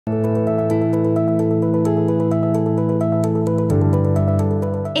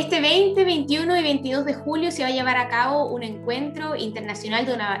Este 20, 21 y 22 de julio se va a llevar a cabo un encuentro internacional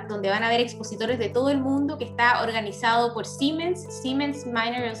donde van a haber expositores de todo el mundo, que está organizado por Siemens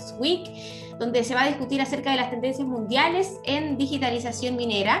Minerals Week, donde se va a discutir acerca de las tendencias mundiales en digitalización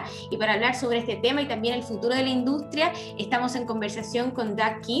minera. Y para hablar sobre este tema y también el futuro de la industria, estamos en conversación con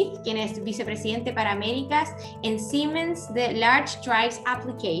Doug Keith, quien es vicepresidente para Américas en Siemens de Large Drives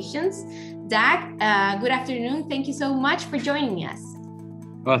Applications. Doug, good afternoon. Thank you so much for joining us.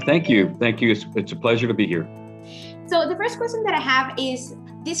 Thank you. It's a pleasure to be here. So the first question that I have is,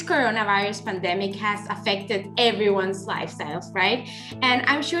 this coronavirus pandemic has affected everyone's lifestyles, right? And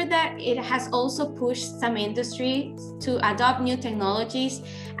I'm sure that it has also pushed some industries to adopt new technologies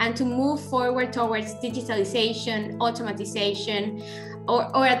and to move forward towards digitalization, automatization,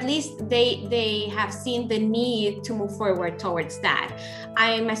 or at least they have seen the need to move forward towards that.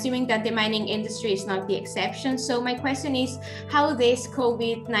 I'm assuming that the mining industry is not the exception. So my question is how this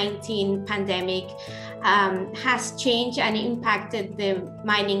COVID-19 pandemic has changed and impacted the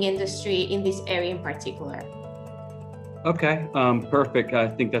mining industry in this area in particular. Okay, perfect. I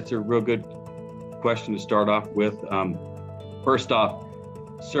think that's a real good question to start off with. First off,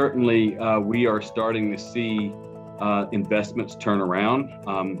 certainly we are starting to see investments turn around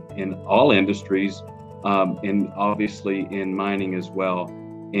in all industries, and obviously in mining as well.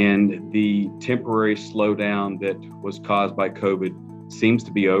 And the temporary slowdown that was caused by COVID seems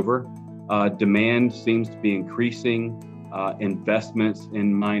to be over. Demand seems to be increasing. Investments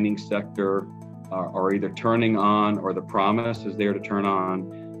in mining sector are either turning on, or the promise is there to turn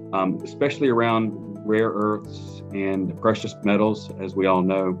on, especially around rare earths and precious metals, as we all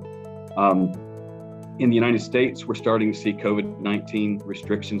know. In the United States, we're starting to see COVID-19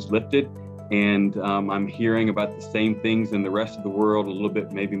 restrictions lifted, and I'm hearing about the same things in the rest of the world, a little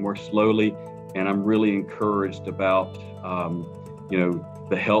bit maybe more slowly, and I'm really encouraged about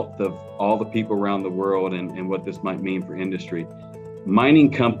the health of all the people around the world and what this might mean for industry.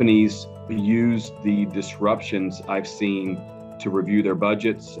 Mining companies use the disruptions I've seen to review their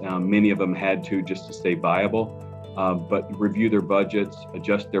budgets. Many of them had to just to stay viable. But review their budgets,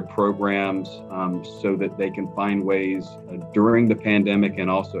 adjust their programs so that they can find ways during the pandemic and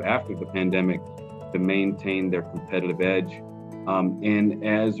also after the pandemic to maintain their competitive edge. And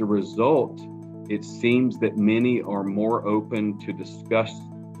as a result, it seems that many are more open to discuss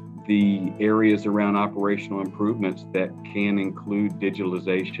the areas around operational improvements that can include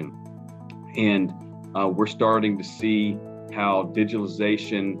digitalization. And we're starting to see how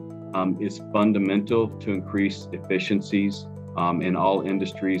digitalization is fundamental to increase efficiencies in all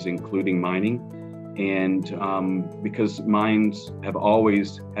industries, including mining. And because mines have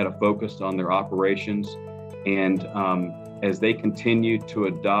always had a focus on their operations, and as they continue to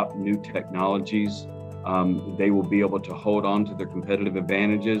adopt new technologies, they will be able to hold on to their competitive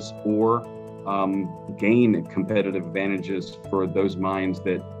advantages or gain competitive advantages for those mines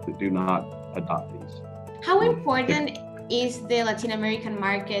that do not adopt these. How important is the Latin American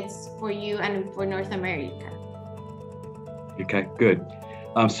markets for you and for North America? Okay, good.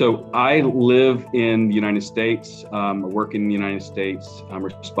 So I live in the United States, work in the United States. I'm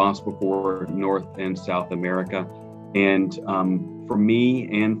responsible for North and South America. And for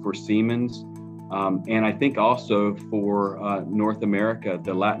me and for Siemens, and I think also for North America,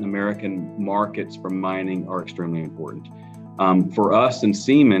 the Latin American markets for mining are extremely important. For us in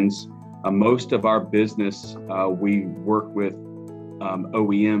Siemens, most of our business, we work with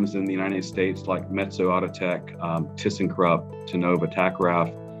OEMs in the United States like Metso Autotech, ThyssenKrupp, Tenova,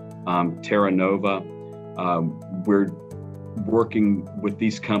 Takraf, Terra Nova. We're working with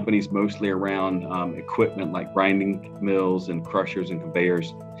these companies mostly around equipment like grinding mills and crushers and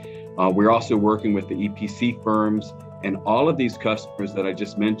conveyors. We're also working with the EPC firms, and all of these customers that I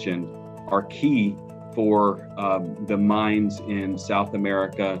just mentioned are key for the mines in South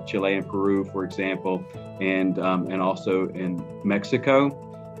America, Chile and Peru, for example, and also in Mexico,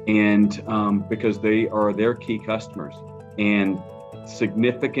 and because they are their key customers. And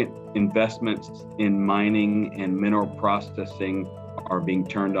significant investments in mining and mineral processing are being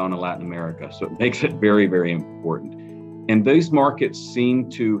turned on in Latin America. So it makes it very, very important. And these markets seem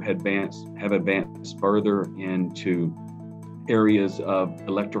to have advanced further into areas of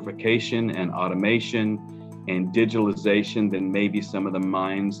electrification and automation and digitalization than maybe some of the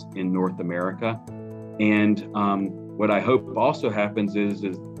mines in North America. And what I hope also happens is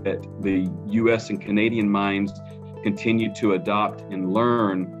that the US and Canadian mines continue to adopt and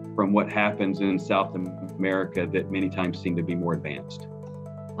learn from what happens in South America that many times seem to be more advanced.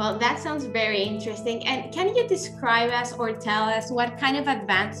 Well, that sounds very interesting. And can you describe us or tell us what kind of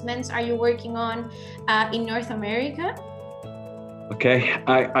advancements are you working on in North America? Okay,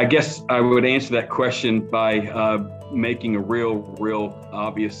 I guess I would answer that question by making a real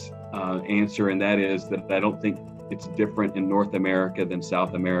obvious answer, and that is that I don't think it's different in North America than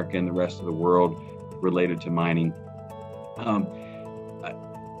South America and the rest of the world related to mining.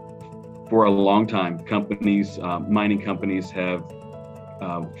 For a long time, mining companies have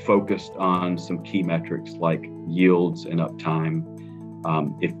focused on some key metrics like yields and uptime,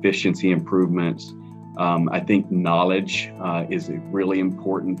 efficiency improvements. I think knowledge is a really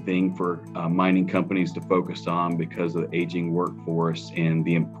important thing for mining companies to focus on because of the aging workforce and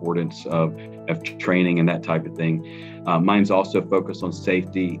the importance of training and that type of thing. Mines also focus on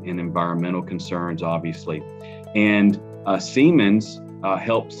safety and environmental concerns, obviously. And Siemens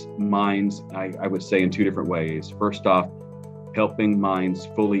helps mines, I would say, in two different ways. First off, helping mines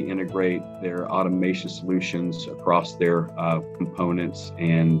fully integrate their automation solutions across their components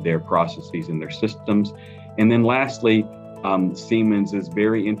and their processes and their systems. And then lastly, Siemens is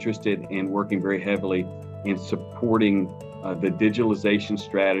very interested in working very heavily in supporting the digitalization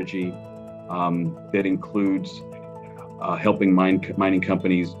strategy that includes helping mining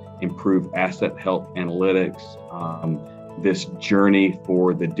companies improve asset health analytics, this journey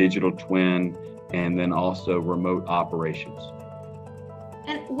for the digital twin, and then also remote operations.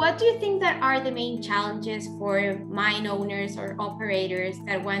 And what do you think that are the main challenges for mine owners or operators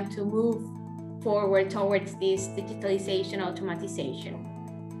that want to move forward towards this digitalization, automatization?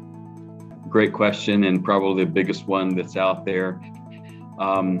 Great question, and probably the biggest one that's out there.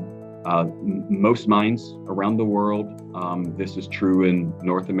 Most mines around the world, this is true in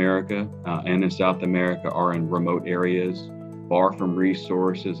North America and in South America, are in remote areas, far from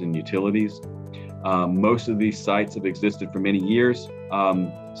resources and utilities. Most of these sites have existed for many years,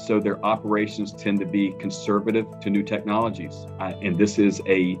 so their operations tend to be conservative to new technologies, and this is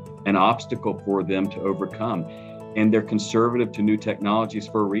an obstacle for them to overcome. And they're conservative to new technologies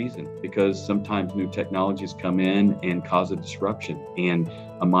for a reason, because sometimes new technologies come in and cause a disruption, and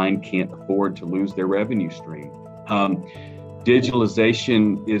a mine can't afford to lose their revenue stream.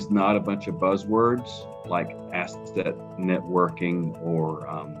 Digitalization is not a bunch of buzzwords like asset networking or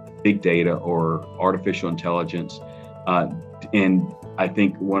big data or artificial intelligence. And I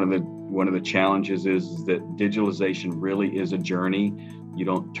think one of the challenges is that digitalization really is a journey. You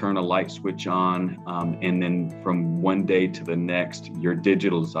don't turn a light switch on and then from one day to the next, you're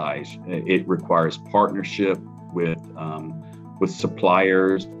digitalized. It requires partnership with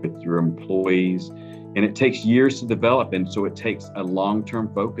suppliers, with your employees, and it takes years to develop. And so it takes a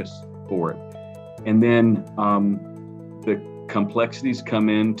long-term focus for it. And then the complexities come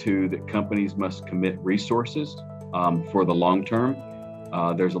into that companies must commit resources for the long term.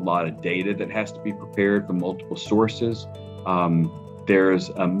 There's a lot of data that has to be prepared from multiple sources. There's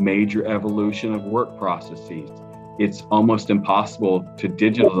a major evolution of work processes. It's almost impossible to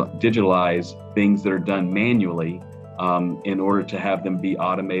digitalize things that are done manually in order to have them be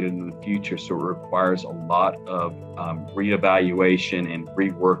automated in the future. So it requires a lot of reevaluation and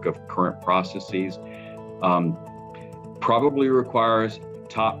rework of current processes. Probably requires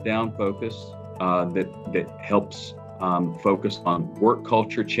top-down focus that helps focus on work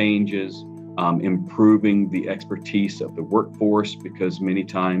culture changes, improving the expertise of the workforce, because many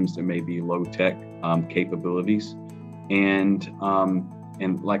times there may be low-tech capabilities. And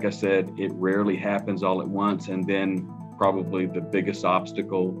like I said, it rarely happens all at once. And then probably the biggest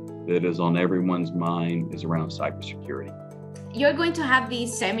obstacle that is on everyone's mind is around cybersecurity. You're going to have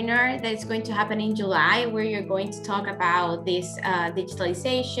this seminar that is going to happen in July, where you're going to talk about this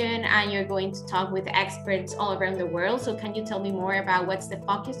digitalization, and you're going to talk with experts all around the world. So can you tell me more about what's the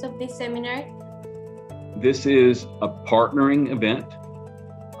focus of this seminar? This is a partnering event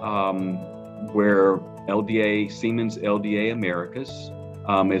where Siemens LDA Americas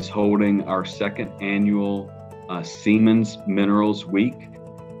is holding our second annual Siemens Minerals Week,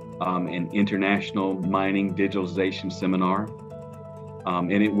 an international mining digitalization seminar.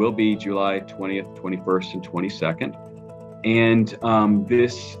 And it will be July 20th, 21st, and 22nd. And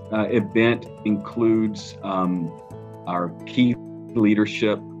this event includes our key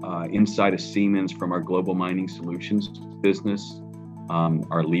leadership inside of Siemens from our global mining solutions business,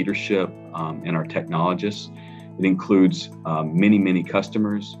 our leadership and our technologists. It includes many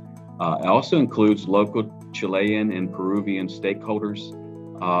customers. It also includes local Chilean and Peruvian stakeholders.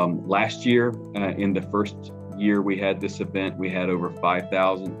 Last year, in the first year we had this event, we had over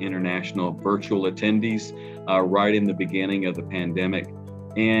 5,000 international virtual attendees right in the beginning of the pandemic.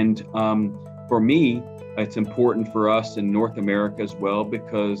 And for me, It's important for us in North America as well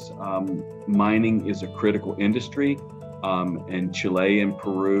because mining is a critical industry, and Chile and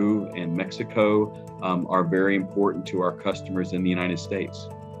Peru and Mexico are very important to our customers in the United States.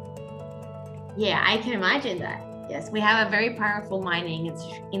 Yeah, I can imagine that. Yes, we have a very powerful mining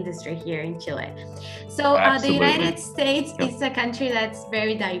industry here in Chile. So the United States is a country that's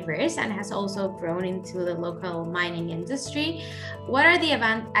very diverse and has also grown into the local mining industry. What are the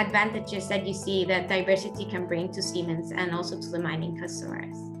advantages that you see that diversity can bring to Siemens and also to the mining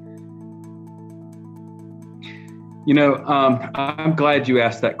customers? You know, I'm glad you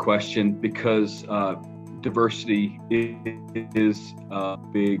asked that question because diversity is a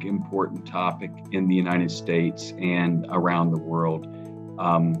big, important topic in the United States and around the world.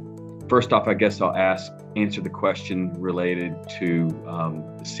 First off, I guess I'll answer the question related to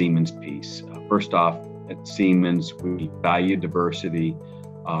the Siemens piece. First off, at Siemens, we value diversity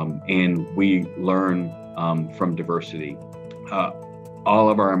and we learn from diversity. All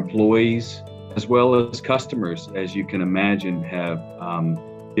of our employees, as well as customers, as you can imagine, have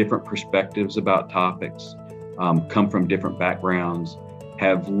different perspectives about topics, come from different backgrounds,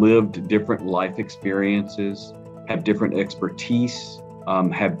 have lived different life experiences, have different expertise,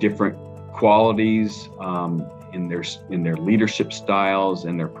 have different qualities in their leadership styles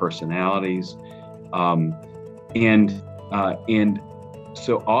and their personalities, and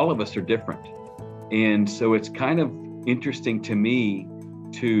so all of us are different, and so it's kind of interesting to me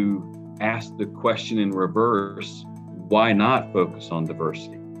to ask the question in reverse: why not focus on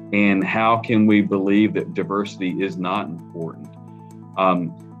diversity? And how can we believe that diversity is not important?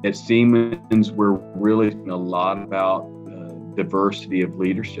 At Siemens, we're really thinking a lot about diversity of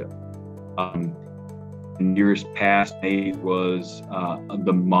leadership. In years past, it was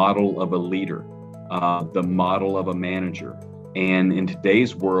the model of a leader, the model of a manager. And in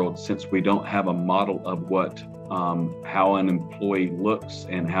today's world, since we don't have a model of how an employee looks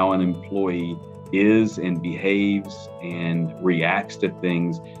and how an employee is and behaves and reacts to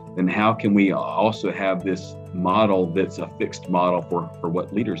things, then how can we also have this model that's a fixed model for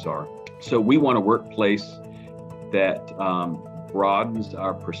what leaders are? So we want a workplace that broadens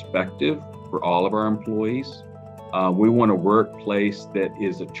our perspective for all of our employees. We want a workplace that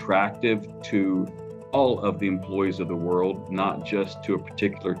is attractive to all of the employees of the world, not just to a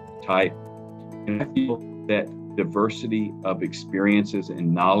particular type. And I feel that diversity of experiences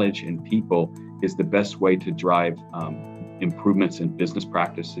and knowledge and people is the best way to drive improvements in business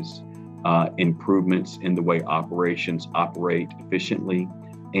practices, improvements in the way operations operate efficiently.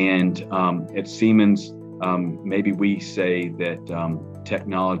 And at Siemens, maybe we say that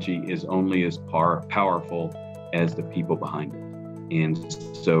technology is only as powerful as the people behind it.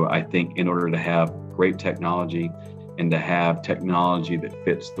 And so I think in order to have great technology and to have technology that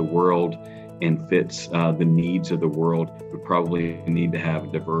fits the world and fits the needs of the world, we probably need to have a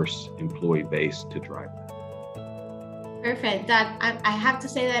diverse employee base to drive that. Perfect. I have to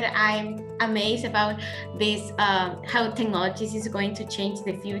say that I'm amazed about this, how technologies is going to change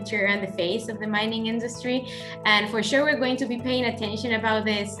the future and the face of the mining industry. And for sure, we're going to be paying attention about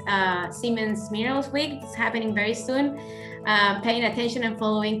this Siemens Minerals Week. It's happening very soon. Paying attention and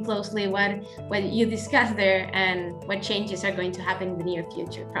following closely what you discussed there and what changes are going to happen in the near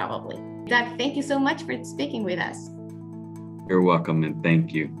future, probably. Doug, thank you so much for speaking with us. You're welcome, and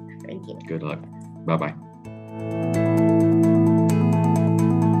thank you. Thank you. Good luck. Bye-bye.